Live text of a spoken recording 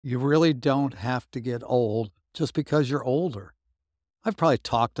You really don't have to get old just because you're older. I've probably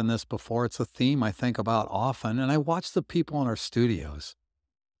talked on this before. It's a theme I think about often, and I watch the people in our studios,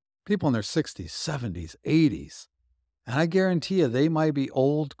 people in their 60s, 70s, 80s. And I guarantee you, they might be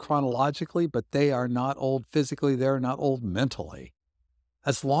old chronologically, but they are not old physically. They're not old mentally.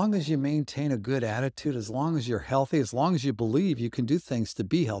 As long as you maintain a good attitude, as long as you're healthy, as long as you believe you can do things to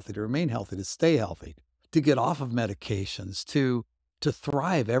be healthy, to remain healthy, to stay healthy, to get off of medications, to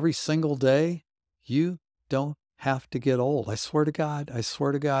thrive every single day, you don't have to get old. I swear to God, I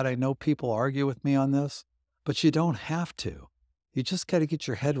swear to God, I know people argue with me on this, but you don't have to. You just got to get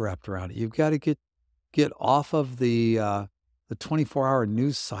your head wrapped around it. You've got to get off of the 24-hour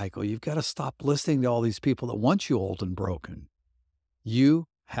news cycle. You've got to stop listening to all these people that want you old and broken. You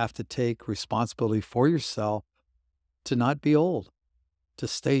have to take responsibility for yourself to not be old, to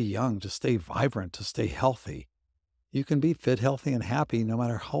stay young, to stay vibrant, to stay healthy. You can be fit, healthy, and happy no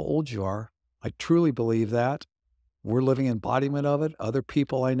matter how old you are. I truly believe that. We're living embodiment of it. Other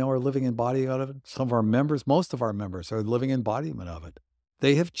people I know are living embodiment of it. Some of our members, most of our members are living embodiment of it.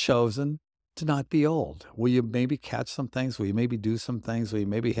 They have chosen to not be old. Will you maybe catch some things? Will you maybe do some things? Will you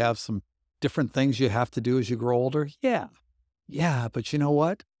maybe have some different things you have to do as you grow older? Yeah. Yeah, but you know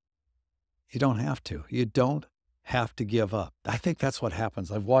what? You don't have to. You don't have to give up. I think that's what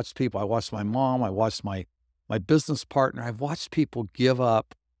happens. I've watched people. I watched my mom. I watched my business partner. I've watched people give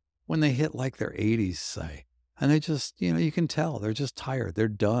up when they hit like their 80s, say, and they just, you can tell they're just tired. They're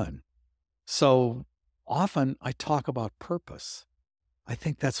done. So often I talk about purpose. I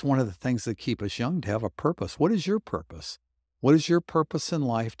think that's one of the things that keep us young, to have a purpose. What is your purpose? What is your purpose in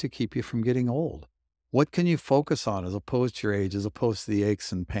life to keep you from getting old? What can you focus on as opposed to your age, as opposed to the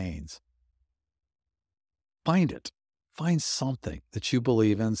aches and pains? Find it. Find something that you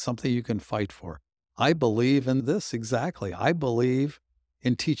believe in, something you can fight for. I believe in this exactly. I believe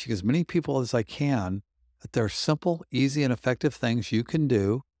in teaching as many people as I can that there are simple, easy, and effective things you can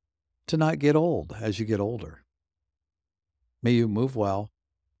do to not get old as you get older. May you move well,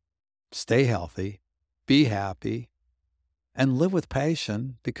 stay healthy, be happy, and live with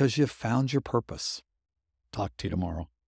passion because you've found your purpose. Talk to you tomorrow.